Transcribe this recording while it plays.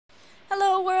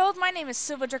My name is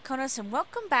Silva Draconis and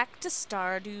welcome back to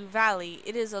Stardew Valley.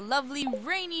 It is a lovely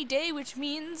rainy day, which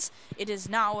means it is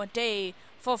now a day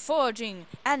for foraging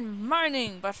and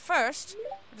mining. But first,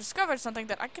 I discovered something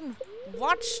that I can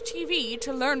watch TV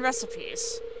to learn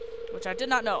recipes, which I did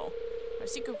not know. My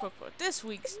secret cookbook. This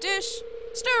week's dish,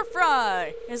 stir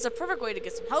fry, is the perfect way to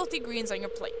get some healthy greens on your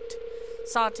plate.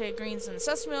 Saute greens in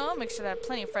sesame oil, make sure to have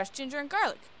plenty of fresh ginger and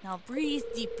garlic. Now breathe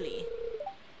deeply.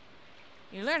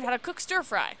 You learned how to cook stir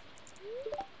fry.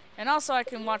 And also I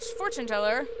can watch Fortune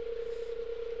Teller,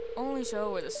 only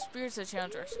show where the spirits have channel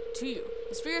direction to you.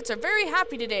 The spirits are very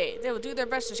happy today. They will do their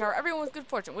best to shower everyone with good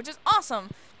fortune, which is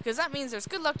awesome, because that means there's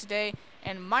good luck today,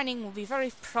 and mining will be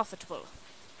very profitable.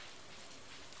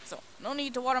 So, no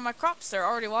need to water my crops, they're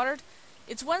already watered.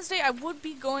 It's Wednesday, I would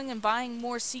be going and buying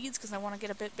more seeds, because I want to get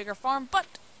a bit bigger farm,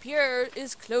 but Pierre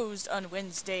is closed on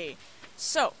Wednesday.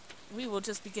 So, we will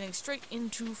just be getting straight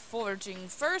into foraging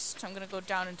first. I'm going to go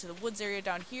down into the woods area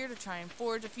down here to try and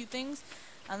forage a few things.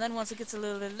 And then once it gets a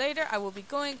little bit later, I will be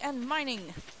going and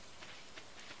mining.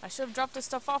 I should have dropped this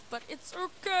stuff off, but it's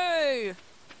okay.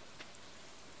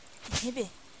 Maybe.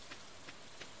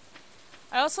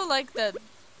 I also like that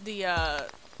the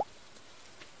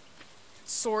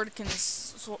sword can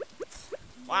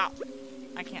wow.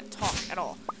 I can't talk at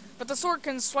all. But the sword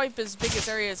can swipe as big as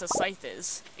area as a scythe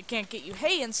is. It can't get you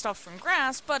hay and stuff from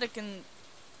grass, but it can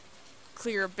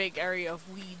clear a big area of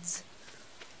weeds.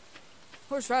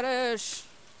 Horseradish!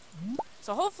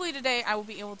 So hopefully today I will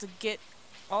be able to get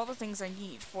all the things I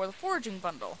need for the foraging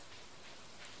bundle.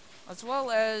 As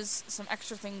well as some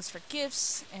extra things for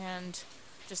gifts and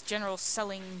just general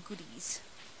selling goodies.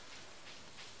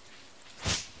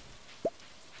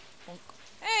 Bonk.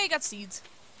 Hey, got seeds!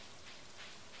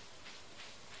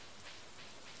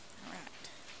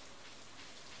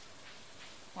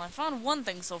 Well, I found one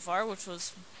thing so far, which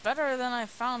was better than I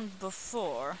found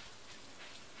before.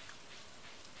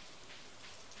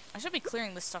 I should be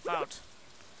clearing this stuff out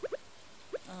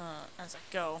as I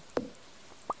go.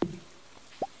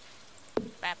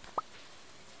 Bap.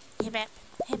 Hey bap.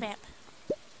 Hey bap.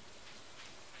 There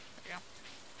we go.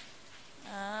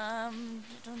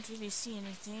 Don't really see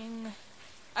anything.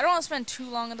 I don't want to spend too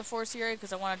long in the forest area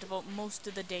because I want to devote most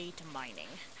of the day to mining.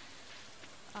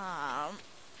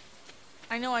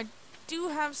 I know I do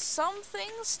have some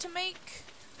things to make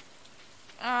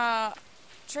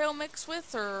trail mix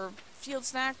with, or field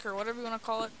snack, or whatever you want to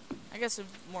call it. I guess it's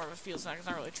more of a field snack. It's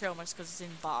not really trail mix because it's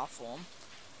in bar form.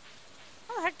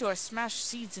 How the heck do I smash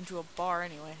seeds into a bar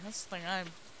anyway? That's the thing I'm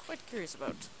quite curious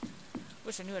about.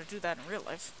 Wish I knew how to do that in real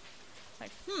life.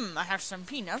 Like, I have some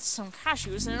peanuts, some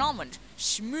cashews, and an almond.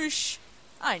 Smoosh!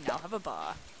 I now have a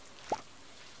bar.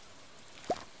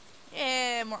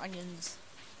 Yeah, more onions.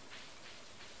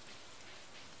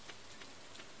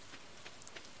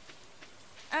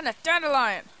 And a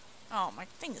dandelion! Oh, my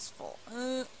thing is full.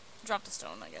 Drop the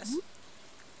stone, I guess.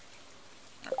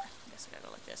 I guess I gotta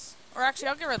go like this. Or actually,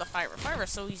 I'll get rid of the fiber. Fiber is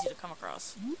so easy to come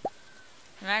across.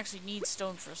 And I actually need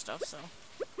stone for stuff, so.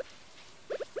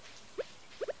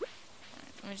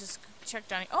 Alright, let me just check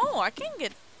down here. Oh, I can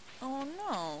get... Oh,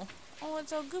 no. Oh,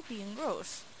 it's all goopy and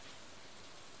gross.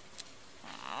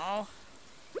 Oh.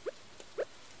 I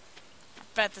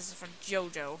bet this is for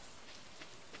JoJo.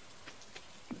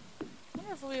 I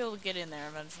wonder if we'll be able to get in there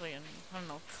eventually and, I don't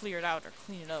know, clear it out or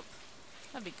clean it up.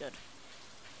 That'd be good.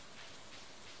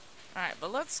 Alright,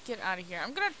 but let's get out of here.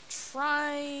 I'm gonna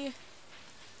try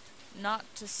not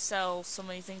to sell so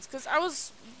many things, because I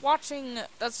was watching,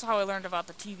 that's how I learned about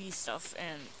the TV stuff,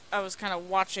 and I was kind of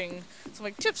watching some,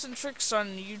 like, tips and tricks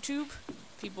on YouTube.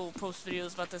 People post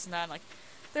videos about this and that, and, like,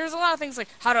 there's a lot of things like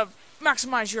how to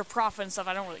maximize your profit and stuff.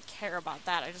 I don't really care about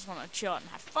that. I just want to chill out and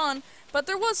have fun. But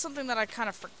there was something that I kind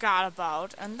of forgot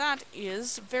about, and that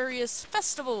is various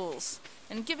festivals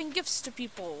and giving gifts to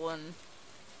people and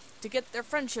to get their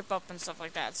friendship up and stuff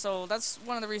like that. So that's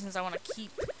one of the reasons I want to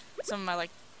keep some of my,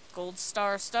 like, gold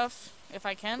star stuff, if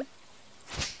I can.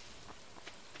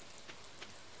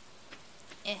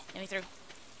 Let me through.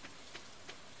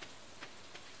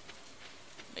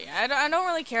 But yeah, I don't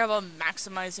really care about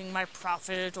maximizing my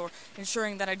profit or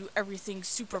ensuring that I do everything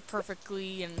super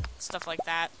perfectly and stuff like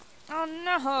that. Oh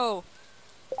no!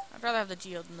 I'd rather have the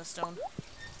geode than the stone.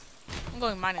 I'm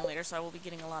going mining later, so I will be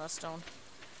getting a lot of stone.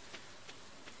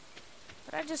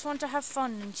 But I just want to have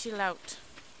fun and chill out.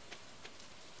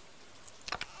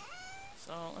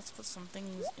 So let's put some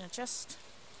things in a chest.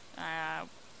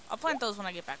 I'll plant those when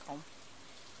I get back home.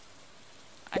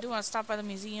 I do want to stop by the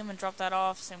museum and drop that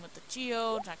off. Same with the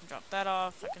geode. I can drop that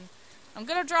off. I'm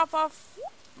gonna drop off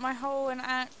my hoe and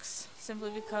axe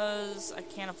simply because I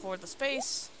can't afford the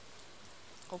space.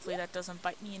 Hopefully that doesn't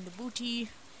bite me in the booty.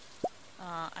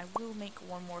 I will make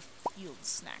one more field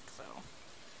snack, though.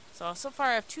 So far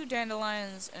I have 2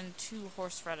 dandelions and 2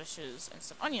 horseradishes and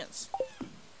some onions.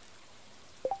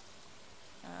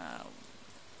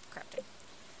 Crafting.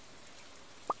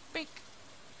 Bake.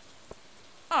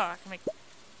 Oh, I can make...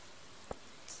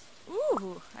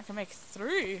 Ooh, I can make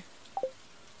 3.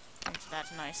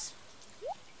 That's nice.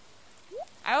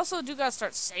 I also do gotta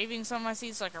start saving some of my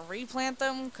seeds so I can replant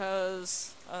them,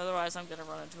 because otherwise I'm gonna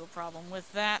run into a problem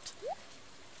with that.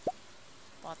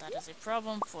 But that is a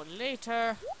problem for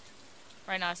later.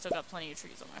 Right now I still got plenty of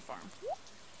trees on my farm.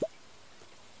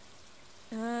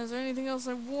 Is there anything else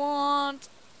I want?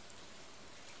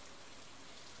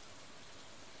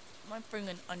 Might bring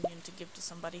an onion to give to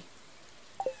somebody.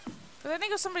 Because I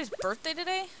think it was somebody's birthday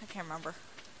today? I can't remember.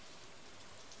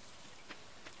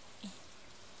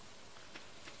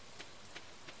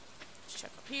 Let's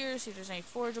check up here, see if there's any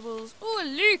forageables. Oh, a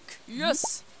leek!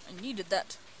 Yes! I needed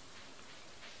that.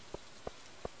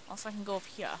 Also, I can go up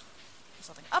here. There's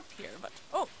something up here, but...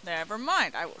 Oh, never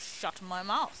mind. I will shut my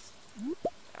mouth.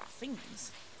 There are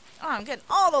things. Oh, I'm getting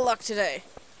all the luck today.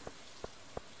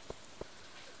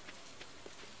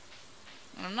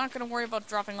 And I'm not going to worry about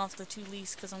dropping off the 2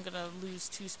 leaves, because I'm going to lose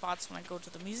 2 spots when I go to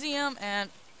the museum, and...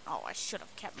 Oh, I should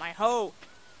have kept my hoe.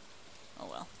 Oh,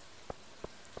 well.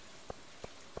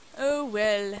 Oh,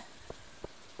 well.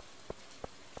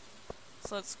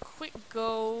 So let's quick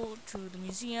go to the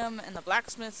museum and the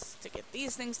blacksmiths to get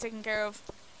these things taken care of.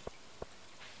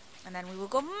 And then we will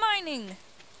go mining!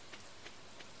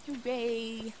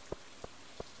 Hooray!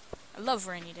 I love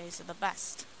rainy days, they're the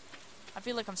best. I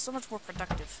feel like I'm so much more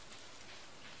productive.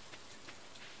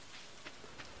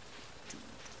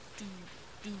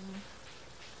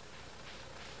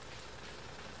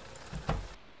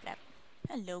 Yep.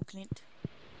 Hello, Clint.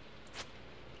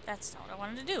 That's not what I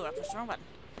wanted to do. I pressed the wrong button.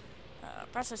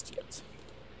 Processed yields.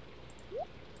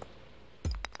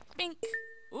 Bink!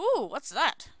 Ooh, what's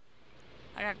that?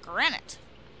 I got granite.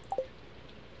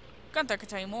 Gunther could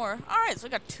tell you more. Alright, so we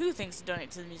got 2 things to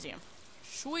donate to the museum.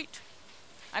 Sweet.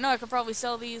 I know I could probably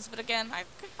sell these, but again, I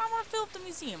want to fill up the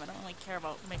museum. I don't really care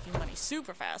about making money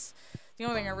super fast. The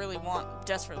only thing I really want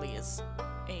desperately is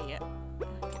a... get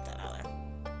that out of there.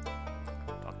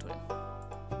 Talk to him.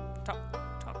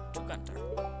 Talk to Gunther.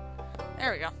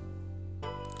 There we go.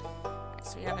 Alright,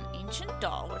 so we have an ancient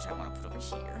doll, which I want to put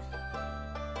over here.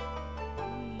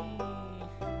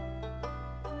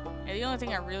 Yeah, the only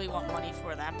thing I really want money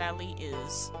for that badly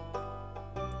is...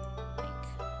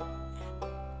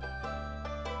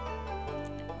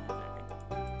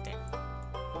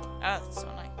 Oh, that's so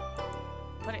nice.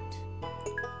 Put it.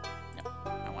 No,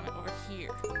 I want it over here.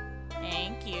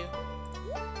 Thank you.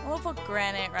 We'll put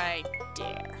granite right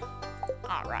there.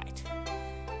 Alright.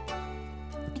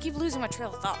 I keep losing my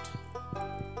trail of thought.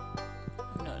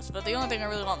 I've noticed. But the only thing I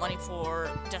really want money for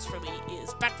desperately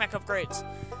is backpack upgrades.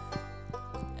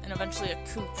 And eventually a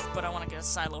coop, but I want to get a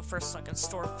silo first so I can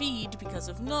store feed, because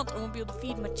if not, I won't be able to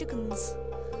feed my chickens.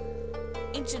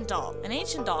 Ancient doll. An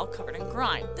ancient doll covered in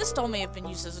grime. This doll may have been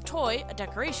used as a toy, a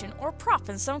decoration, or a prop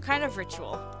in some kind of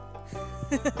ritual.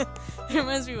 It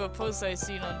reminds me of a post I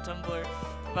seen on Tumblr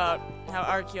about how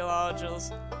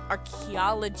archaeologists,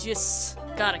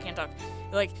 God, I can't talk.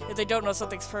 Like, if they don't know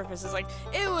something's purpose, it's like,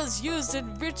 it was used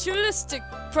in ritualistic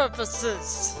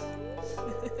purposes.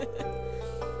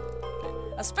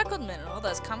 A speckled mineral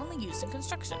that is commonly used in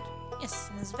construction. Yes,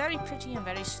 and is very pretty and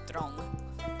very strong.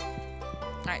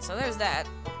 Alright, so there's that.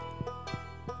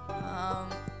 I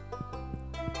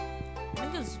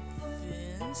think it was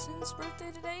Vincent's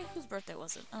birthday today? Whose birthday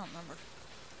was it? I don't remember.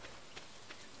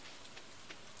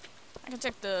 I can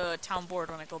check the town board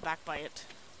when I go back by it.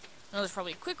 I know there's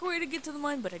probably a quicker way to get to the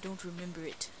mine, but I don't remember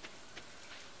it.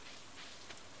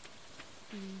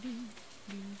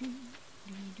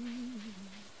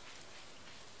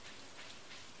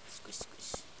 Squish,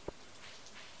 squish.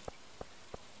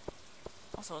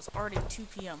 Also, it's already 2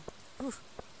 p.m. Oof.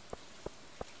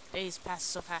 Days pass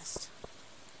so fast.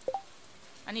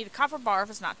 I need a copper bar if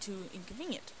it's not too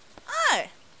inconvenient.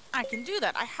 I can do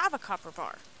that. I have a copper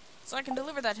bar. So I can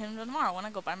deliver that to him tomorrow when I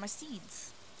go buy my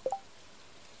seeds.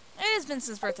 It is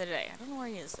Vincent's birthday today. I don't know where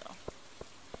he is, though.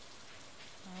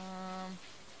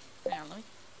 Hang on, let me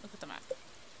look at the map.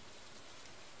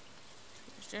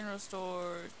 There's General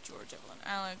Store, George, Evelyn,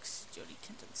 Alex, Jody,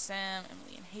 Kent, and Sam,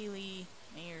 Emily and Haley,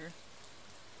 Mayor.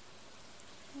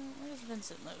 Where does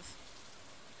Vincent live?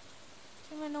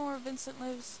 Do I know where Vincent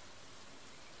lives?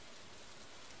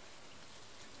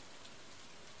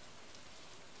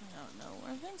 I don't know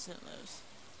where Vincent lives.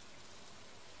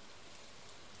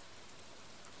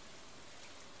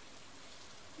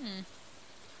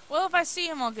 Well, if I see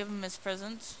him, I'll give him his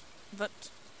present. But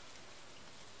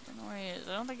I don't know where he is.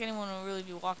 I don't think anyone will really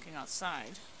be walking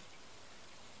outside.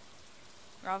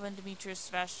 Robin, Demetrius,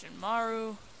 Sebastian,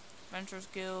 Maru, Adventurers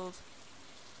Guild.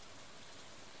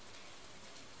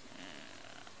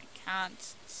 I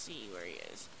can't see where he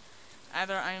is.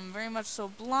 Either I am very much so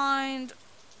blind,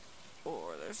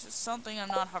 or there's just something I'm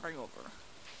not hovering over.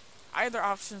 Either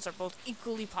options are both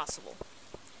equally possible.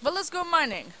 But let's go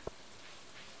mining.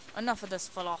 Enough of this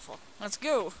falafel. Let's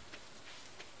go.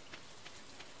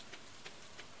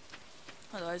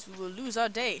 Otherwise we will lose our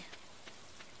day.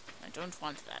 I don't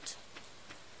want that.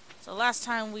 So last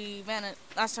time we went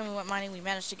mining, we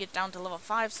managed to get down to level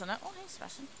 5, so now... Oh, hey,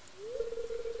 Sebastian.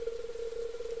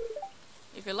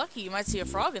 If you're lucky, you might see a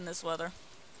frog in this weather.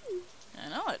 I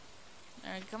know it.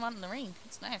 There you come out in the rain.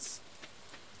 It's nice.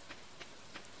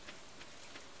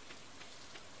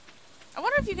 I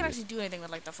wonder if you can actually do anything with,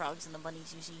 like, the frogs and the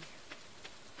bunnies you see.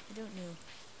 I don't know.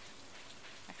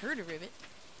 I heard a ribbit,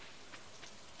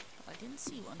 but I didn't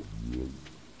see one.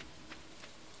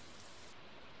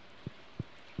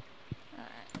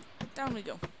 Alright, down we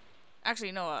go.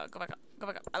 Actually, no, go back up. Go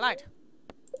back up. I lied.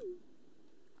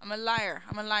 I'm a liar.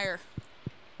 I'm a liar.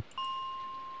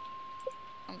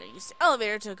 I'm gonna use the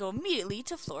elevator to go immediately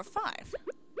to floor 5.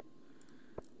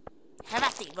 Have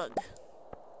at thee, bug.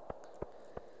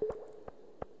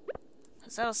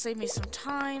 Because that'll save me some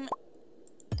time,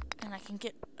 and I can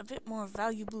get a bit more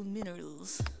valuable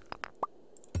minerals.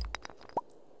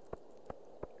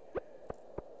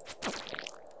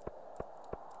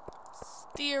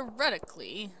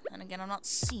 Theoretically, and again, I'm not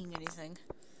seeing anything.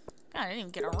 God, I didn't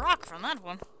even get a rock from that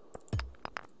one.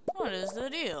 What is the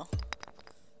deal?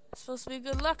 It's supposed to be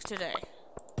good luck today.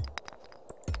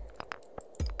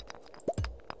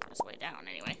 It's way down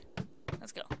anyway.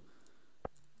 Let's go.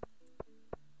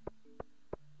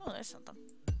 Oh, there's something.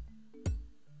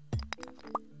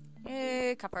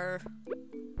 Yay, copper.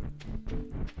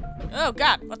 Oh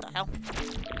god, what the hell?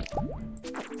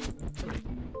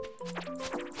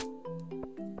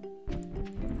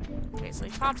 Okay, so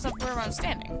he pops up wherever I'm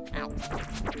standing. Ow.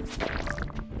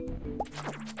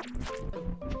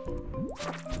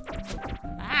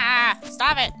 Ah!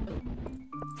 Stop it!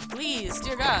 Please,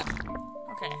 dear God.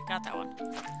 Okay, got that one.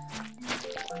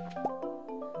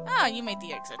 Ah, you made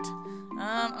the exit.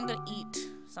 I'm gonna eat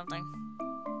something.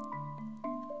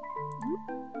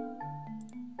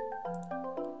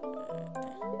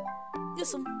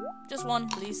 Just one,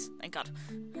 please. Thank God.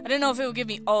 I didn't know if it would give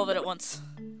me all of it at once.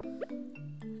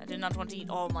 I did not want to eat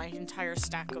all my entire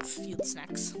stack of field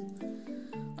snacks.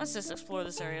 Let's just explore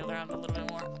this area around a little bit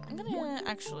more. I'm gonna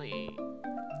actually...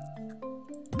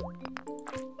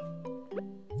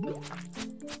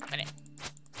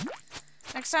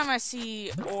 Next time I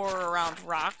see ore around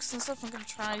rocks and stuff, I'm gonna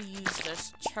try to use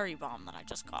this cherry bomb that I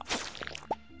just got.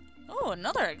 Oh,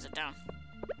 another exit down.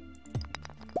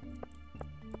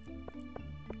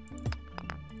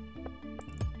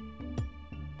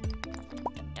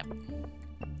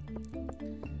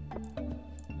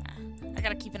 I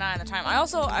gotta keep an eye on the time.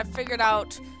 I figured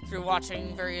out through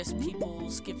watching various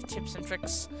people's give tips and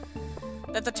tricks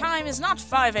that the time is not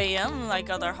 5 a.m. like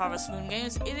other Harvest Moon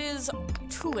games, it is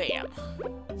 2 a.m.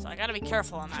 So I gotta be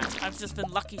careful on that. I've just been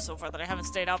lucky so far that I haven't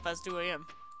stayed up past 2 a.m.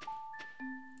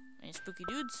 Any spooky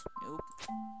dudes? Nope.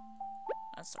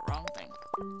 That's the wrong thing.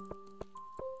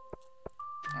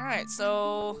 Alright,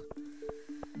 so...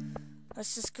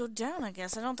 let's just go down, I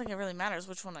guess. I don't think it really matters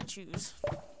which one I choose.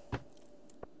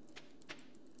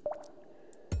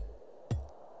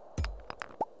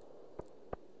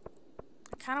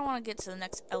 I kind of want to get to the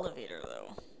next elevator,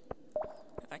 though.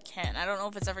 If I can. I don't know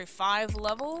if it's every 5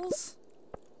 levels,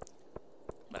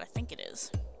 but I think it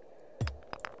is.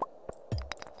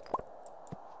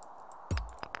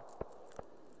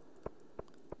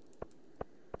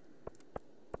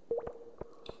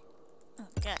 Oh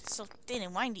god, it's so thin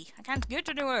and windy. I can't get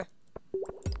anywhere.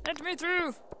 Let me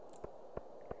through.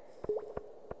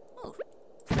 Oh,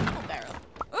 oh barrel.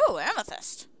 Oh,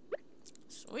 amethyst.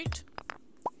 Sweet.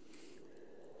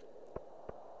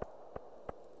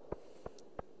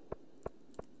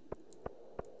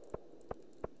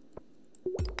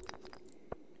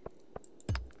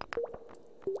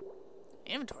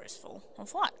 Inventory's full.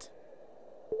 Of what?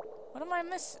 What am I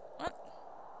missing? What?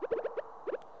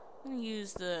 I'm gonna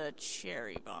use the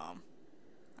cherry bomb.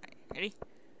 Alright, ready?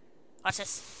 Watch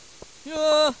this. Yeah.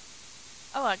 Oh,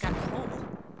 I got coal.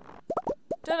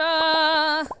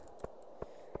 Ta-da!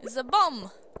 It's a bomb!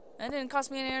 That didn't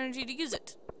cost me any energy to use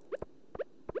it.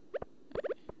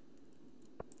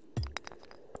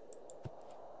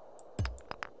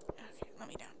 Okay, let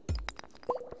me down.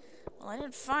 Well, I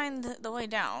didn't find the way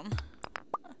down.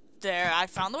 There, I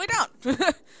found the way down!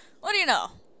 What do you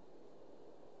know?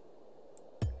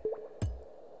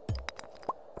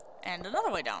 And another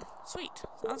way down. Sweet.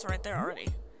 So that's right there already.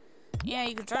 Yeah,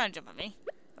 you can try and jump at me,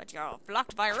 but you're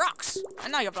blocked by rocks.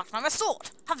 And now you're blocked by my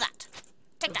sword. Have that.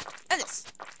 Take that. And this.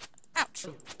 Ouch.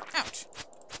 Ouch.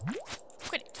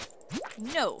 Quit it.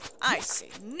 No. I say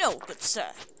no, good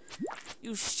sir.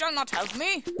 You shall not have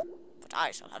me, but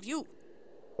I shall have you.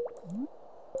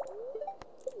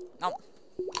 Nom.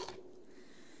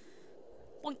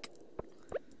 Boink.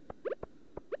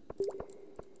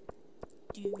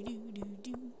 Do.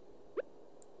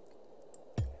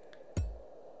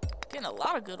 Getting a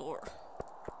lot of good ore.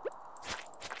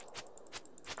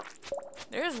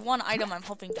 There's one item I'm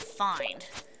hoping to find.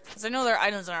 Because I know there are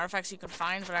items and artifacts you can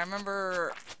find, but I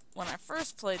remember when I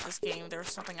first played this game, there was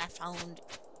something I found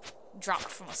dropped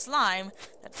from a slime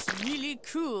that's really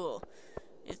cool.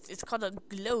 It's called a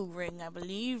glow ring, I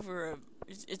believe, or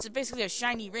it's basically a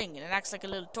shiny ring, and it acts like a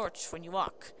little torch when you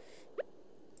walk.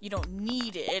 You don't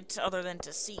need it other than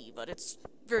to see, but it's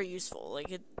very useful.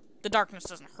 Like, the darkness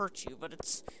doesn't hurt you, but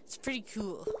it's pretty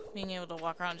cool. Being able to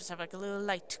walk around, just have like a little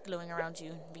light glowing around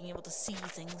you, and being able to see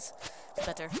things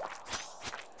better.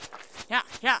 Yeah.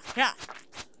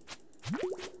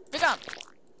 Be gone.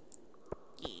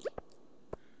 Yeah.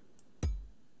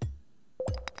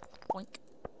 Boink.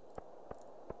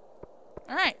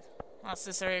 Alright. Once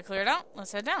this area cleared out,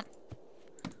 let's head down.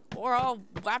 Or I'll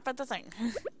whap at the thing.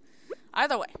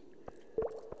 Either way.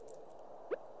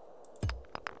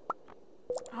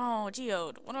 Oh,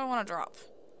 geode. What do I want to drop?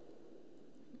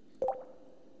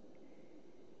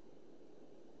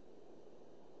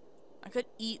 I could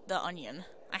eat the onion.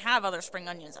 I have other spring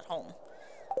onions at home.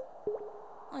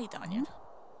 I'll eat the onion.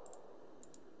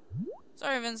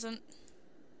 Sorry, Vincent.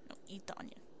 No, eat the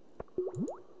onion.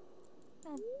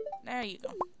 Oh, there you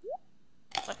go.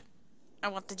 But I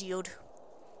want the geode.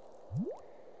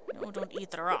 No, don't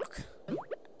eat the rock.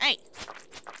 Hey!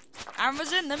 I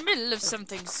was in the middle of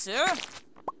something, sir.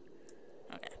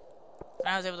 Okay.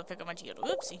 I was able to pick up my geode.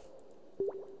 Oopsie.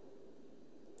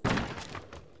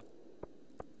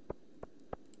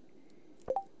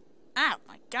 Ow,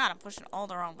 my god, I'm pushing all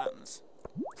the wrong buttons.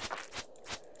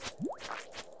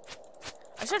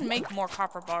 I should make more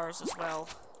copper bars as well,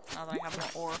 now that I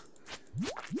have more ore.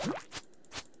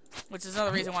 Which is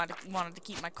another reason why I wanted to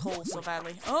keep my coal so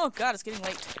badly. Oh god, it's getting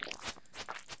late.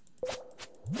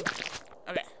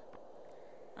 Okay.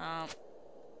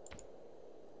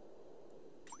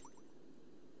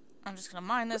 I'm just gonna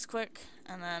mine this quick,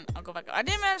 and then I'll go back. I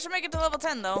didn't manage to make it to level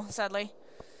 10 though, sadly.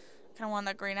 Kinda want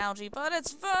that green algae, but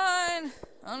it's fine!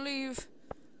 I'll leave.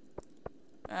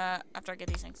 After I get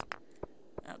these things.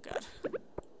 Oh god.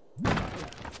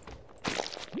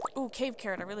 Ooh, cave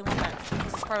carrot, I really want that,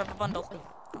 because it's part of a bundle.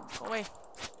 Oh, go away.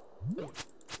 I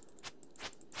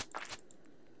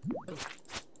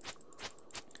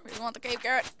really want the cave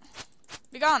carrot.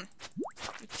 Be gone!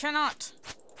 You cannot!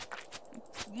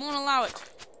 I won't allow it.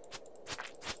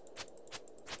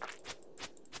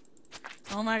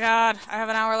 Oh my god, I have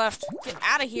an hour left. Get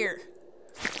out of here.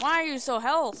 Why are you so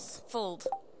healthful?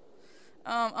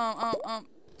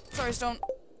 Sorry, Stone.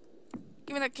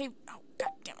 Give me that cave. Oh,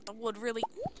 god damn it, the wood, really.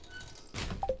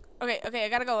 Okay, I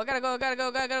gotta go.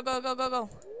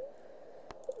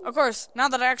 Of course, now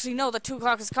that I actually know that 2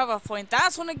 o'clock is cutoff point,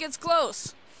 that's when it gets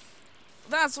close.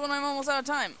 That's when I'm almost out of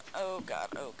time. Oh god.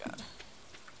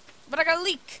 But I got a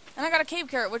leek, and I got a cave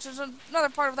carrot, which is another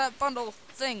part of that bundle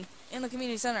thing in the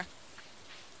community center.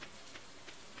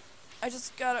 I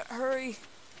just gotta hurry.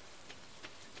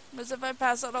 Because if I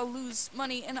pass out, I'll lose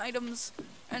money and items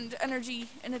and energy,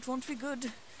 and it won't be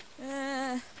good.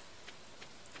 God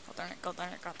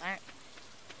darn it.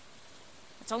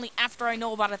 It's only after I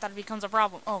know about it that it becomes a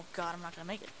problem. Oh god, I'm not gonna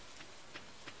make it.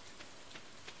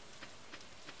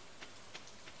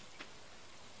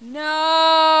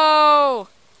 No!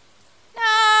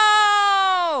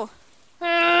 No!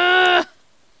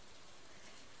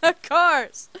 Of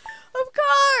course!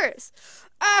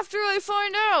 After I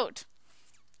find out!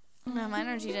 No, my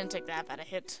energy didn't take that bad a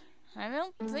hit. I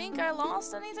don't think I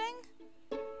lost anything?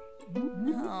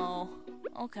 No.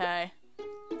 Okay.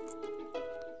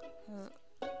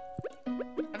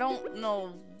 I don't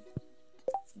know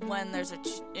when there's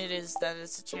it's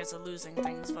a chance of losing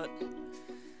things, but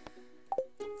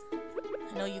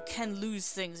I know you can lose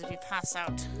things if you pass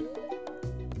out.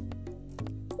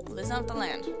 Living off the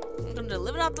land. I'm gonna do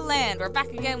living off the land. We're back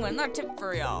again with another tip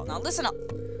for y'all. Now listen up.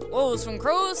 Woes from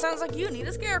crows sounds like you need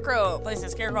a scarecrow. Placing a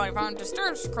scarecrow on your farm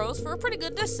disturbs crows for a pretty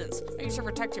good distance. Make sure to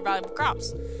protect your valuable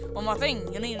crops. One more thing,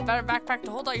 you'll need a better backpack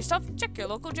to hold all your stuff. Check your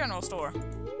local general store.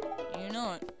 You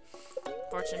know it.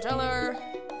 Fortune teller.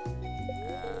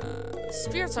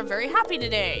 Spirits are very happy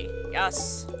today.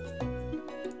 Yes.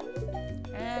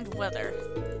 And weather.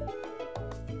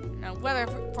 Now, weather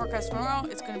forecast tomorrow.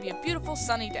 It's going to be a beautiful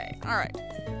sunny day. Alright.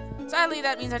 Sadly,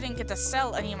 that means I didn't get to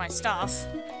sell any of my stuff.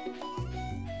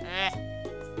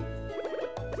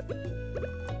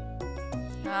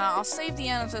 I'll save the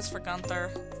amethyst for Gunther.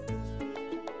 Oh,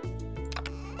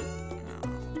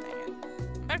 dang it.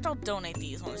 In fact, I'll donate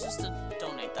these ones, just to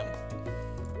donate them.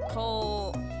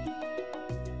 Coal.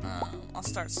 I'll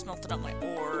start smelting up my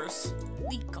ores.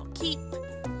 Leek I'll keep.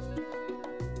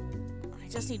 I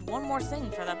just need one more thing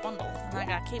for that bundle. And I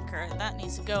got a cape carrot. That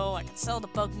needs to go. I can sell the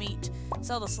bug meat,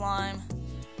 sell the slime.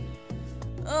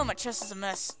 Oh, my chest is a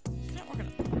mess.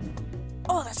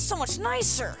 Oh, that's so much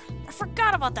nicer! I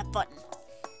forgot about that button.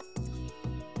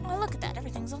 Oh, look at that.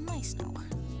 Everything's all nice now.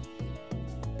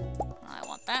 I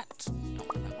want that. Oh,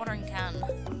 my watering can.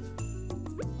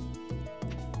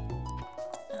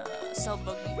 Sell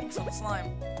bug meat, sell the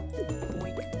slime.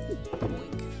 Boink.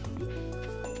 Boink.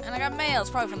 And I got mail. It's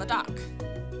probably from the dock.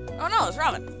 Oh no, it's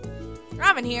Robin.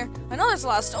 Robin here. I know there's a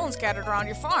lot of stones scattered around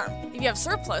your farm. If you have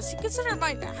surplus, you consider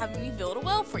having me build a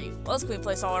well for you. Wells can be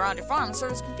placed all around your farm and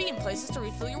serve as convenient places to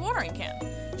refill your watering can.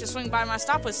 Just swing by my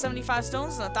stop with 75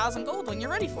 stones and 1,000 gold when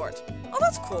you're ready for it. Oh,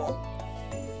 that's cool.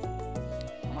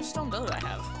 How much stone do I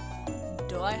have?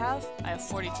 I have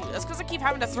 42. That's because I keep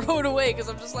having to throw it away because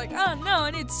I'm just like, oh no,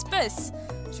 I need space.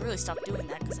 I should really stop doing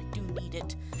that because I do need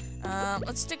it.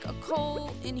 Let's stick a coal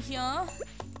in here.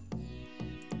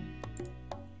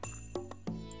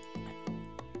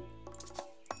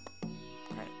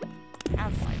 I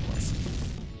have fibers.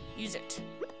 Use it.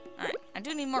 Alright, I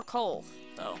do need more coal,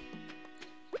 though.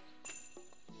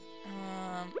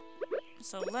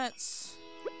 So let's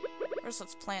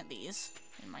plant these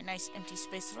in my nice empty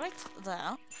space right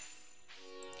there.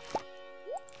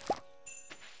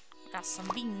 Got some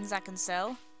beans I can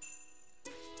sell.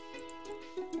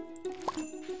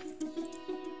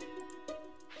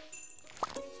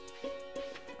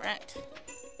 Right.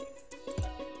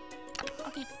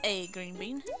 I'll keep a green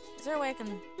bean. Is there a way I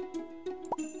can...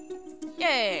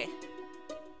 Yay!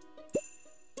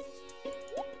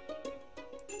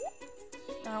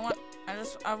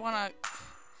 I wanna...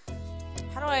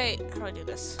 How do I do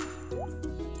this?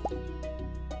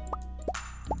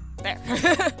 There.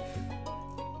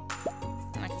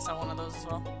 And I can sell one of those as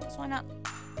well. So why not?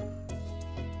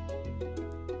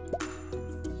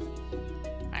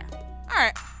 There.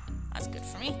 Alright. That's good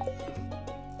for me.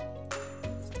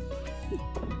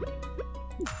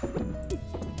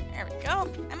 There we go.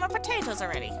 And my potatoes are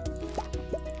ready.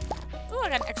 Ooh, I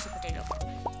got an extra potato.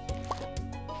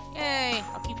 Yay!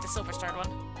 I'll keep the silver starred one.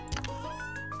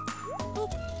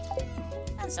 Boop.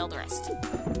 And sell the rest.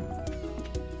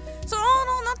 So all in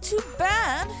all, not too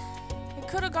bad. It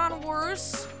could have gone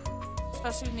worse.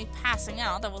 Especially with me passing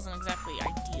out. That wasn't exactly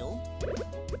ideal.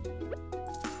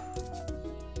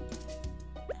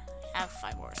 I have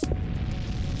 5 ores.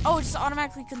 Oh, it just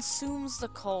automatically consumes the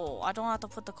coal. I don't have to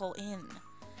put the coal in.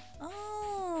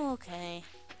 Oh, okay.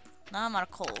 Now I'm out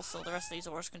of coal, so the rest of these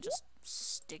ores can just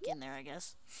stick in there, I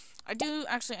guess. I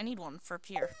need one for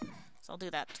Pierre. So I'll do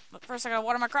that. But first I gotta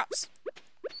water my crops.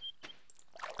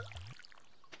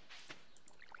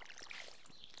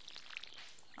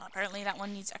 Apparently that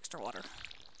one needs extra water.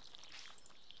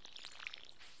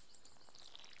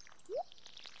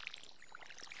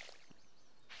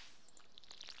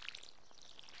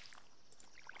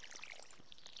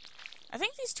 I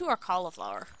think these two are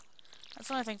cauliflower. That's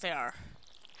what I think they are.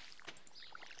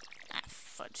 Ah,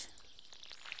 fudge.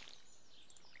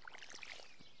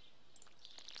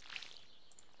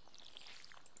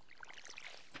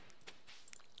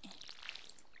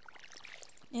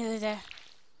 Nearly there.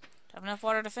 Do I have enough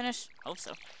water to finish? Hope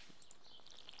so.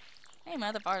 Hey, my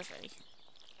other bar's ready.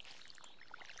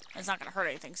 It's not gonna hurt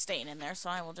anything staying in there, so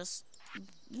I will just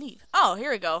leave. Oh,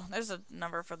 here we go. There's a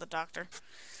number for the doctor.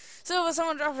 So, was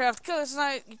someone dropped you off the killer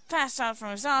tonight? You passed out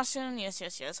from exhaustion? Yes,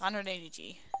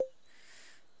 180G.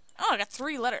 Oh, I got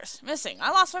 3 letters. Missing.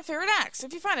 I lost my favorite axe.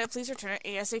 If you find it, please return it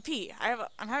ASAP.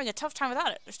 I'm having a tough time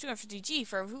without it. There's 250G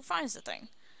for who finds the thing.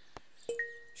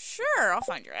 Sure, I'll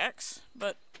find your axe.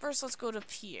 But first, let's go to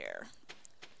Pierre.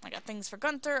 I got things for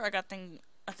Gunther. I got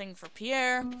a thing for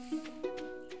Pierre.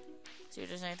 See if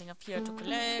there's anything up here to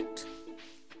collect.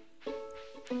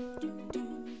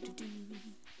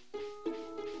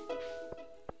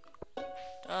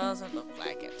 Doesn't look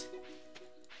like it.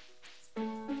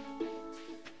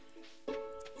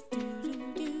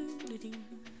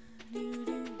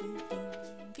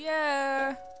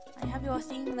 Pierre, I have your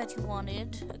thing that you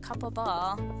wanted. A copper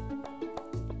bar.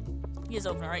 He is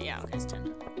open, right? Yeah, okay, it's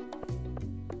 10.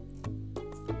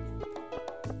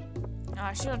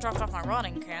 I should have dropped off my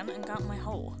rotting can and got my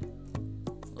hoe.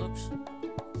 Oops.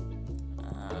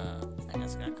 I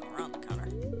guess I gotta come around the counter.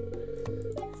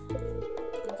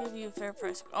 I'll give you a fair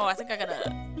price. Oh, I think I gotta...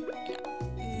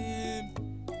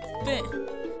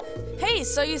 Hey,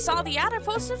 so you saw the ad I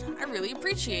posted? I really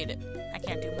appreciate it. I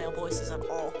can't do male voices at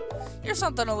all. Here's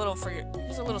something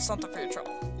here's a little something for your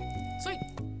trouble. Sweet.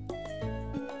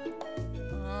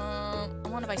 I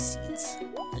want to buy seeds.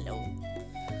 Hello.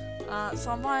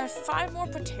 So I'll buy 5 more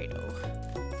potato.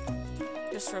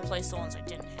 Just to replace the ones I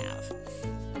didn't have.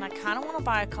 And I kind of want to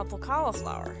buy a couple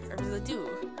cauliflower. I really do.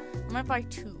 I might buy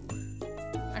 2.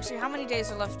 Actually, how many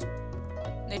days are left?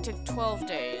 They took 12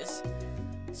 days.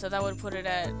 So that would put it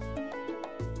at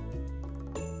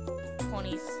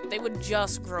 20. They would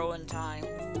just grow in time.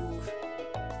 Ooh.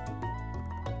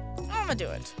 I'm gonna do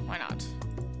it. Why not?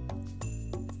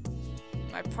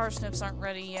 My parsnips aren't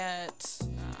ready yet.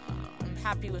 I'm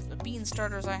happy with the bean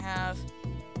starters I have.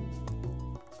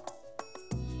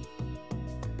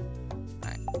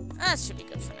 Alright. That should be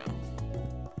good for now.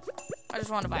 I just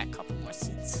want to buy a couple more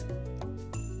seeds.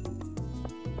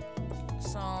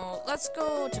 So, let's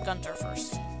go to Gunter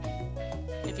first.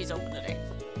 If he's open today.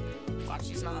 Watch,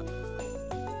 he's not.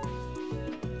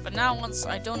 But now, once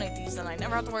I donate these, then I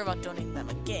never have to worry about donating them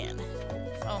again.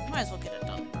 So, might as well get it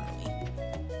done early.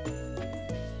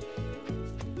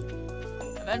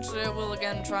 Eventually, I will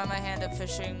again try my hand at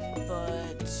fishing,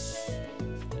 but...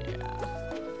 yeah.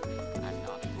 I'm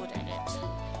not good at it.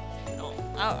 No.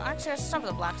 Oh, actually, I should stop at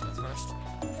the blacksmith first.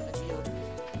 For the geode.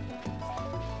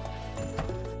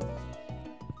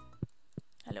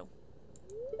 Hello.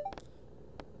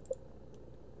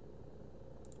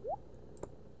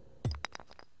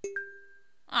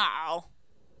 Oh,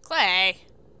 clay.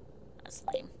 That's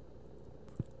lame.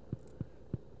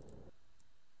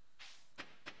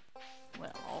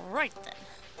 Well, alright then.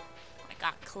 I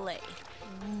got clay.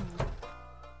 Ooh.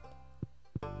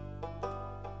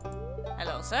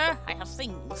 Hello, sir. I have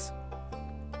things.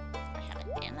 I have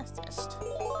an amethyst.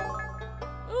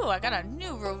 Ooh, I got a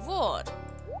new reward. I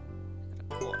got a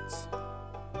quartz.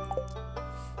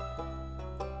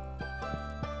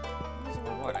 What's the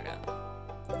reward I got?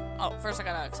 Oh, first I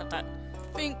gotta accept that.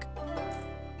 Fink.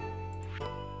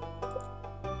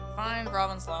 Find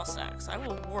Robin's lost axe. I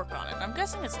will work on it. I'm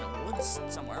guessing it's in the woods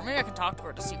somewhere. Maybe I can talk to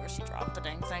her to see where she dropped the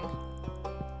dang thing.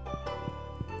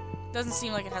 Doesn't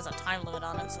seem like it has a time limit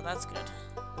on it, so that's good.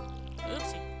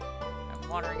 Oopsie. I'm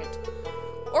watering it.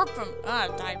 Orphan. I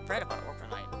read about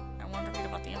Orphanite. I wanted to read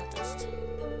about the amethyst.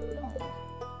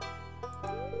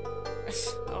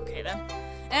 Oh. Okay then.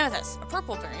 Amethyst, a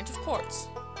purple variant of quartz.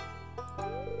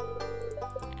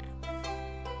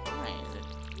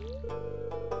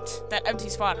 That empty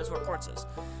spot is where quartz is.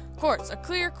 Quartz, a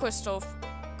clear crystal,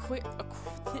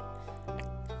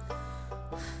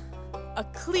 a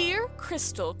clear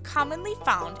crystal commonly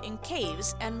found in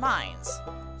caves and mines.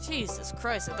 Jesus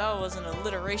Christ, if that wasn't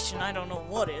alliteration, I don't know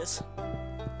what is.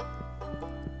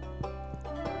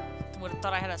 Would have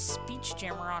thought I had a speech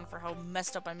jammer on for how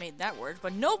messed up I made that word,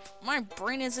 but nope, my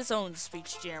brain is its own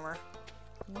speech jammer.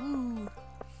 Woo.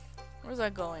 Where's I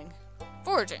going?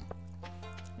 Foraging.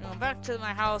 Go back to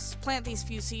my house, plant these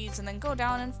few seeds, and then go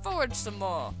down and forage some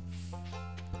more.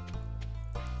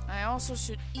 I also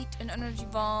should eat an energy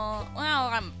ball.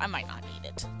 Well, I might not need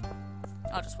it.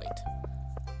 I'll just wait.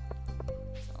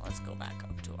 So let's go back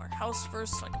up to our house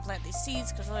first so I can plant these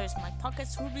seeds, because otherwise my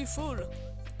pockets will be full.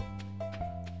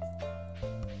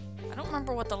 I don't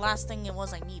remember what the last thing it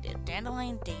was I needed.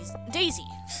 Dandelion, daisy.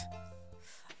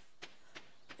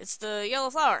 It's the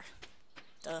yellow flower.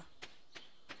 Duh.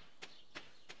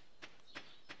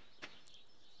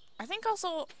 I think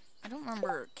also, I don't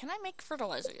remember, can I make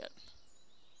fertilizer yet?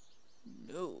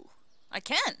 No. I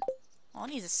can! All I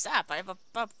need is sap. I have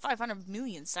about 500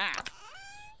 million sap.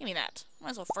 Give me that. Might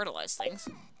as well fertilize things.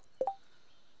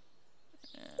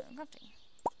 Nothing.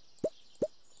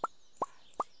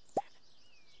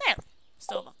 There!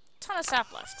 Still have a ton of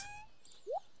sap left.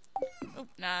 Oop,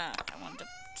 nah, I wanted to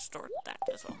store that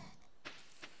as well.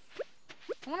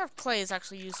 I wonder if clay is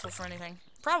actually useful for anything.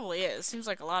 Probably is. Seems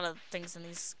like a lot of things in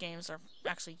these games are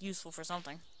actually useful for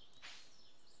something.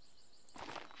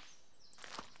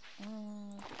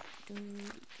 And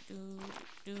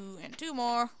 2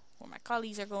 more, where my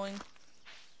colleagues are going.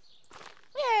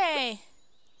 Yay!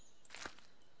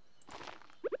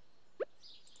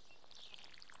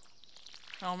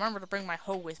 I'll remember to bring my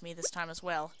hoe with me this time as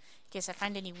well, in case I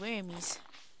find any wormies.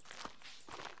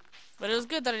 But it was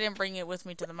good that I didn't bring it with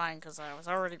me to the mine, because I was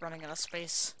already running out of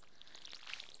space.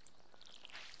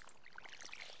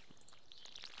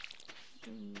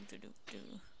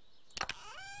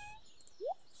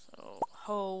 So,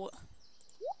 hoe.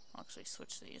 I'll actually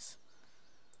switch these.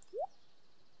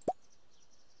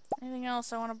 Anything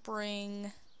else I want to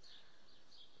bring?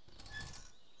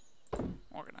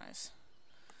 Organize.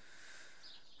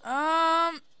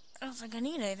 I don't think I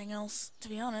need anything else, to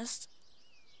be honest.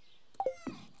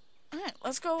 Alright,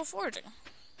 let's go foraging.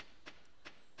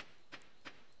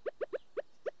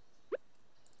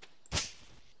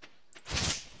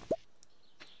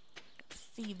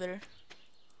 Fever.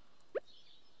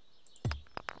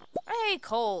 Hey,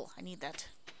 coal! I need that.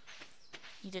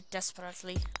 Need it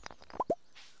desperately.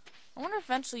 I wonder if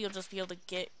eventually you'll just be able to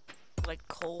get, like,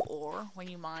 coal ore when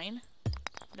you mine.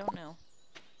 I don't know.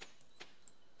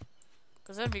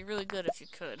 Because that'd be really good if you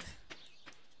could.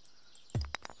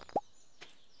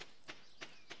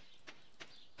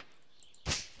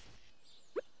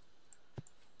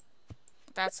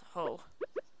 That's a hoe.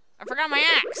 I forgot my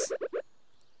axe!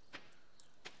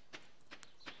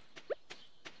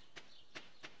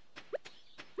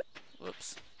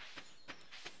 Whoops.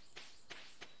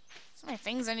 So many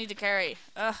things I need to carry.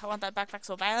 Ugh, I want that backpack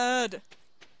so bad.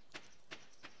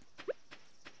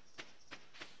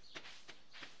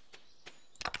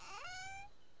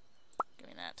 Give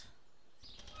me that.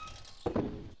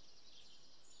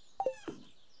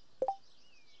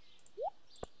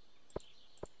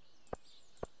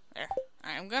 There.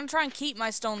 Alright, I'm gonna try and keep my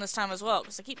stone this time as well,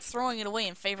 because I keep throwing it away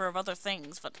in favor of other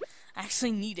things, but I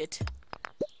actually need it.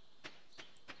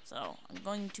 So, I'm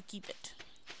going to keep it.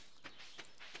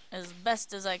 As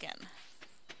best as I can.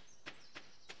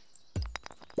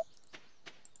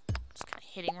 Just kind of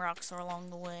hitting rocks along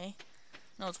the way.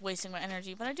 I know it's wasting my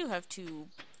energy, but I do have 2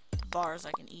 bars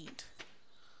I can eat.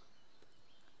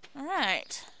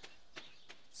 Alright.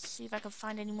 See if I can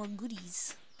find any more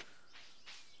goodies.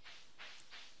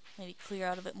 Maybe clear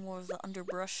out a bit more of the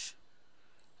underbrush.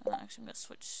 Actually, I'm gonna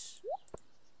switch.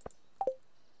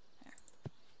 There.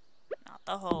 Not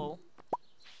the hoe.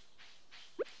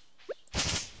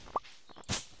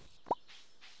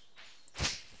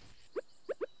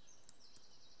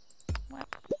 What?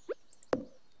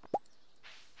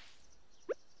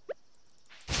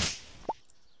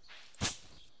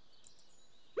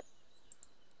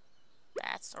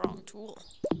 That's the wrong tool.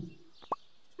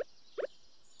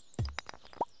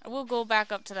 I will go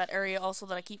back up to that area also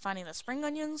that I keep finding the spring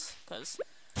onions, because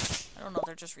I don't know if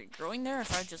they're just regrowing there,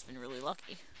 if I've just been really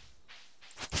lucky.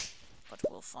 But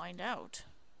we'll find out.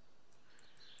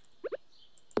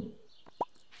 I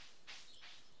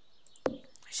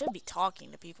should be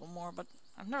talking to people more, but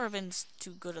I've never been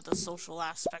too good at the social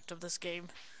aspect of this game.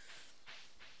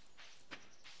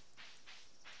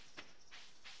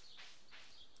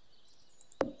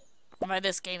 And by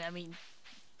this game, I mean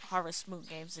Harvest Moon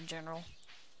games in general.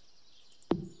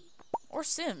 Or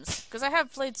Sims, because I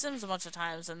have played Sims a bunch of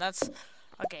times, and that's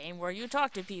a game where you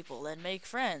talk to people and make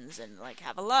friends and, like,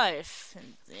 have a life,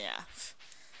 and, yeah.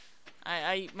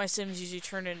 My Sims usually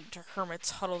turn into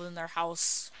hermits huddled in their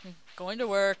house, going to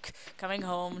work, coming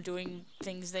home, doing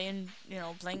things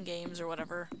playing games or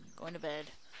whatever, going to bed.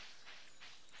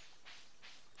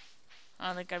 I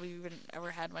don't think I've even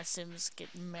ever had my Sims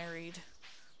get married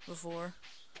before.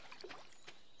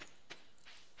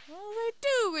 Well, they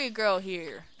do regrow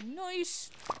here. Nice.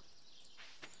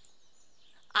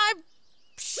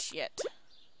 Shit.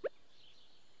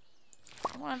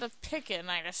 I wanted to pick it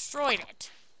and I destroyed it.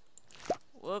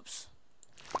 Whoops.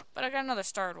 But I got another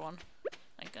starred one.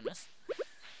 Thank goodness.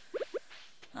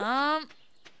 Where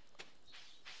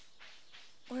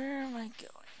am I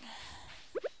going?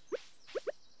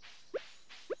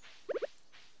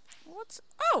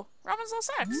 Oh! Robin's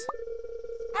lost axe.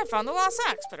 I found the lost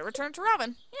axe. Better return to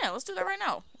Robin. Yeah, let's do that right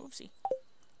now. Oopsie.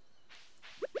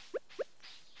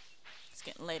 It's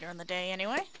getting later in the day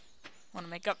anyway. Want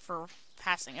to make up for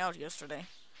passing out yesterday.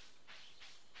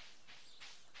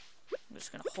 I'm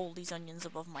just gonna hold these onions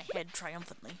above my head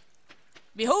triumphantly.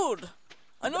 Behold!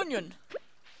 An onion!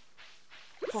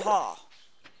 Ha-ha!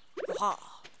 Ha-ha!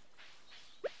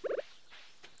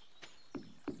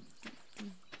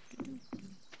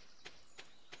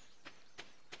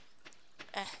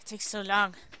 It takes so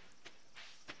long.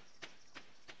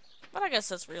 But I guess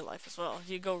that's real life as well. If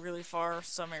you go really far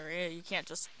some area, you can't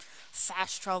just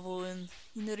fast travel in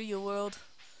the real world.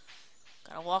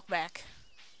 Gotta walk back.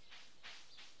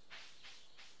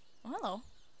 Oh, hello.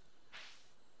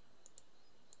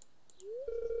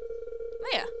 Oh,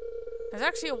 yeah. There's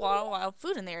actually a lot of wild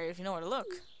food in the area if you know where to look.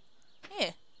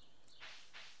 Yeah.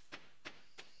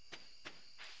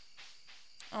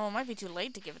 Oh, it might be too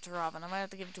late to give it to Robin. I might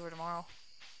have to give it to her tomorrow.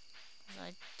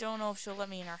 I don't know if she'll let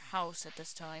me in her house at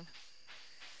this time.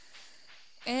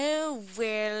 Oh,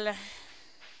 well.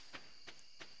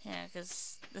 Yeah,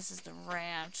 because this is the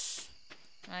ranch.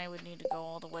 I would need to go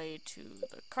all the way to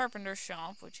the carpenter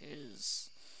shop, which is...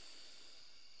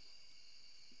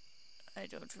 I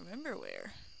don't remember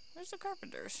where. Where's the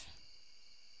carpenters?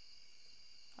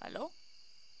 Hello?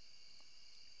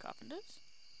 Carpenters?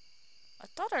 I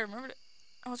thought I remembered it.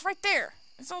 Oh, it's right there!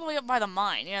 It's all the way up by the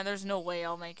mine. Yeah, there's no way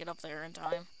I'll make it up there in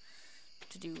time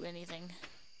to do anything.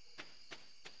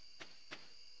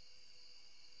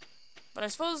 But I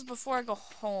suppose before I go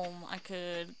home, I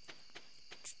could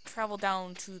travel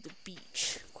down to the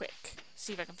beach quick.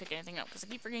 See if I can pick anything up, because I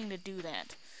keep forgetting to do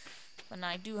that. But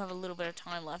I do have a little bit of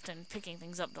time left, and picking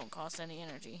things up don't cost any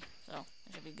energy. So,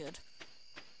 that should be good.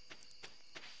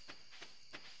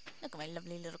 Look at my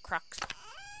lovely little Crocs.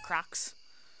 Crocs.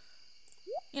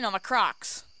 You know, my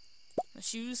Crocs. My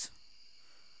shoes.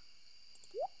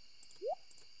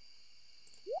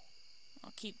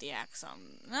 I'll keep the axe on.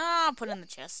 I'll put it in the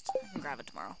chest. I can grab it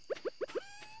tomorrow.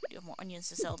 Do have more onions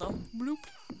to sell, though. Bloop.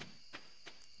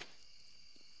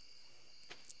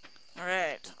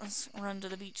 Alright, let's run to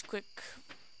the beach quick.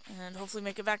 And hopefully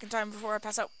make it back in time before I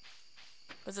pass out.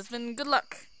 Because it's been good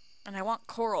luck. And I want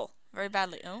coral very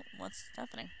badly. Oh, what's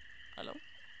happening? Hello?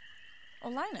 Oh,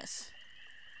 Linus.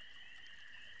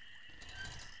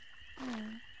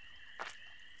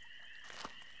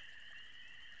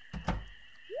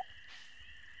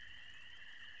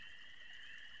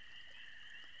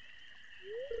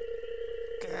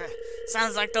 Grr.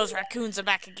 Sounds like those raccoons are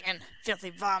back again. Filthy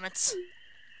vomits.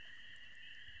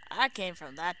 I came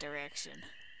from that direction.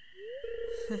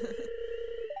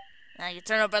 Now you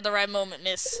turn up at the right moment,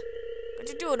 miss. Could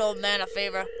you do an old man a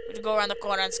favor? Would you go around the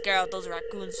corner and scare out those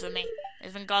raccoons for me?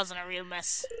 They've been causing a real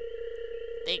mess.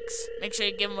 Thanks. Make sure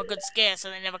you give them a good scare so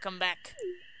they never come back.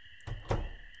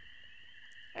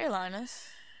 Hey, Linus.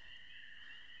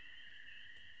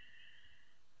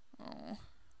 Oh.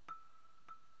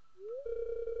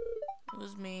 It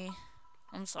was me.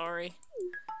 I'm sorry.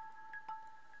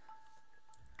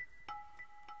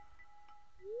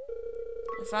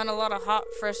 I found a lot of hot,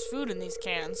 fresh food in these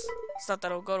cans. It's not that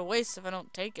it'll go to waste if I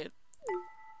don't take it.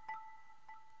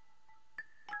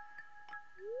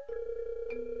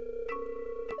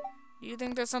 Do you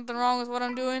think there's something wrong with what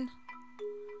I'm doing?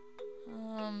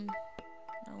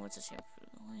 No, it's a shame.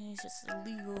 It's just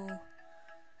illegal.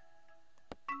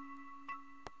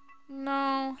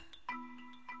 No.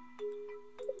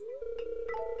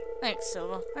 Thanks,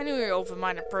 Silva. I knew you were an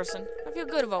open-minded person. I feel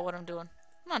good about what I'm doing.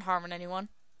 I'm not harming anyone.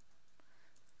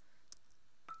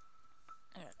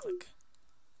 There, click.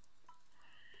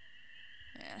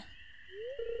 Yeah.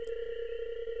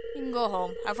 You can go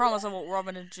home. I promise I won't rub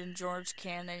it in George's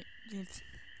can.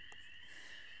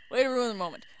 Way to ruin the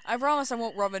moment. I promise I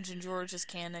won't rummage in George's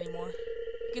can anymore.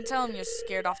 You can tell him you're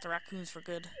scared off the raccoons for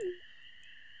good.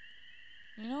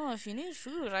 You know, if you need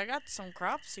food, I got some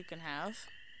crops you can have.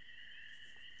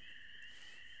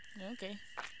 Okay.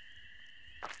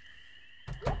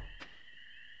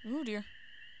 Oh dear.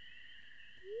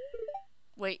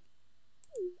 Wait.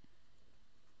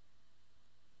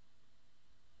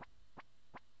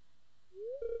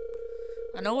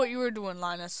 I know what you were doing,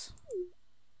 Linus.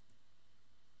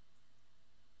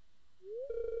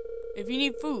 If you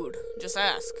need food, just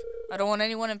ask. I don't want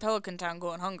anyone in Pelican Town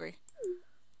going hungry.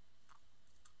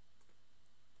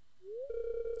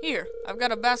 Here, I've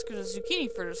got a basket of zucchini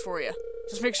fritters for you.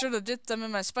 Just make sure to dip them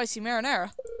in my spicy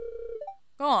marinara.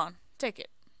 Go on, take it.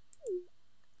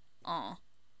 Aw.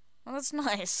 Well, that's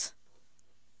nice.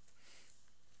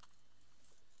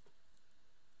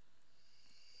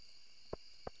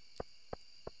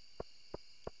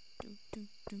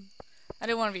 I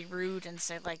didn't want to be rude and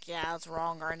say, like, yeah, it's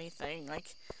wrong or anything.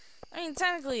 Like, I mean,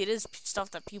 technically it is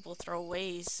stuff that people throw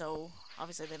away, so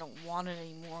obviously they don't want it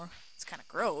anymore. It's kind of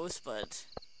gross, but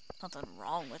nothing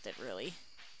wrong with it, really.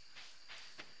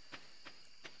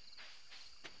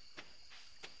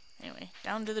 Anyway,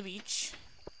 down to the beach.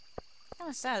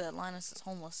 Kind of sad that Linus is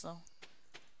homeless, though.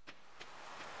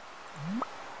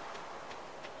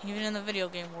 Even in the video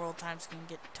game world, times can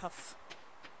get tough.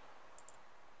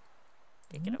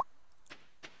 Pick it up.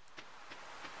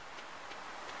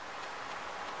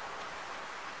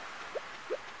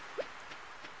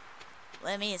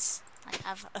 Lemis, I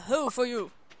have a hoe for you.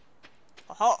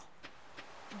 Aha!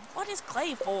 What is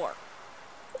clay for?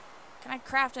 Can I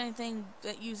craft anything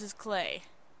that uses clay?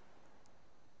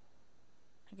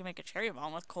 I can make a cherry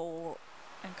bomb with coal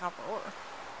and copper ore.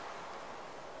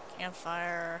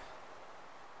 Campfire.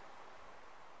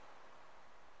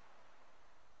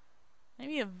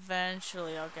 Maybe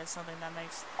eventually I'll get something that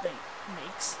makes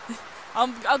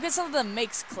I'll get something that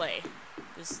makes clay,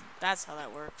 because that's how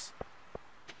that works.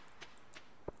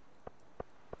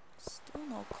 Still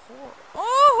no coral.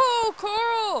 Oh,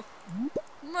 coral!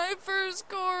 My first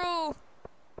coral!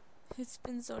 It's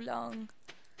been so long.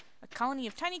 A colony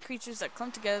of tiny creatures that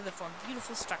clump together to form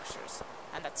beautiful structures,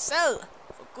 and that sell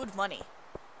for good money.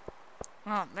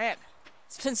 Oh man,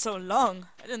 it's been so long.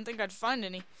 I didn't think I'd find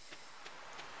any.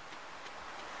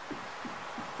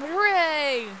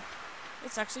 Hooray!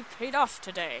 It's actually paid off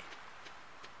today.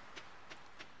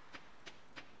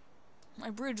 My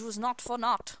bridge was not for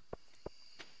naught.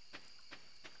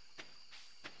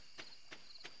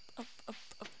 Up, up,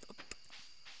 up, up.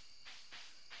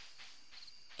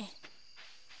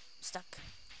 Stuck.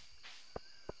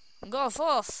 Go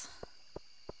forth.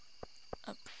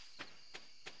 Up.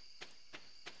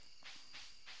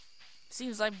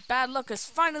 Seems like bad luck has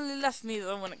finally left me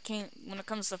though when it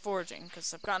comes to foraging,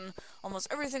 because I've gotten almost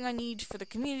everything I need for the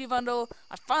community bundle.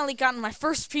 I've finally gotten my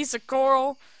first piece of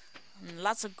coral, and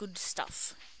lots of good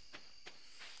stuff.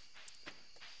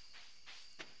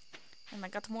 And I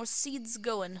got more seeds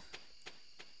going.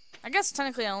 I guess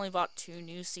technically I only bought 2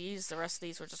 new seeds. The rest of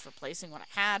these were just replacing what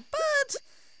I had, but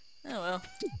oh well.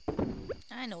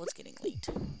 I know it's getting late.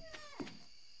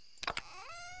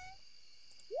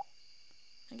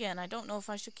 Again, I don't know if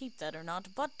I should keep that or not,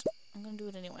 but I'm gonna do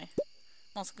it anyway.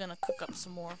 I'm also gonna cook up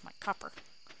some more of my copper,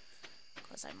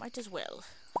 because I might as well.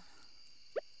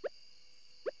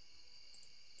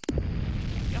 There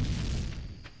we go.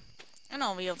 And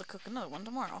I'll be able to cook another one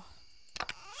tomorrow.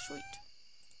 Sweet.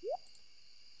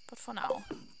 But for now,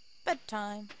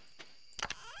 bedtime.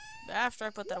 After I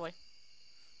put that away.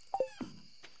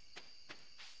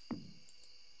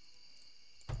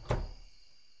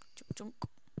 Chunk chunk.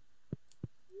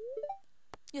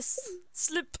 Yes,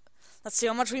 slip. Let's see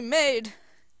how much we made.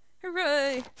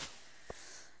 Hooray!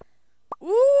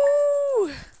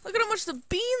 Ooh! Look at how much the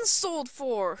beans sold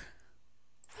for.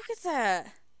 Look at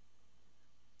that.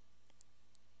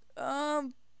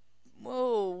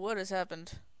 Whoa, what has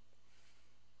happened?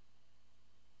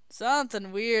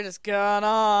 Something weird has gone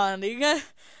on.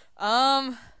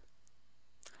 I'm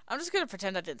just gonna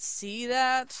pretend I didn't see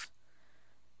that.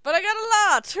 But I got a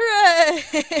lot!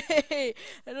 Hooray!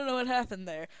 I don't know what happened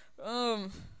there.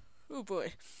 Oh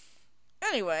boy.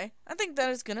 Anyway, I think that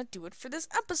is gonna do it for this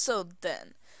episode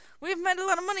then. We've made a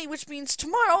lot of money, which means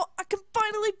tomorrow I can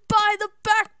finally buy the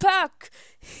backpack!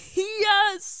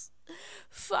 Yes!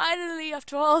 Finally,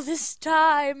 after all this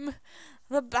time,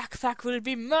 the backpack will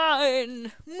be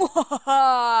mine!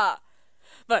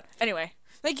 But anyway,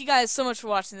 thank you guys so much for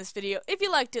watching this video. If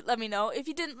you liked it, let me know. If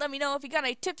you didn't, let me know. If you got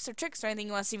any tips or tricks or anything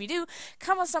you want to see me do,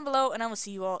 comment down below, and I will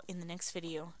see you all in the next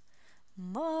video.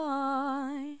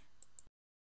 Bye!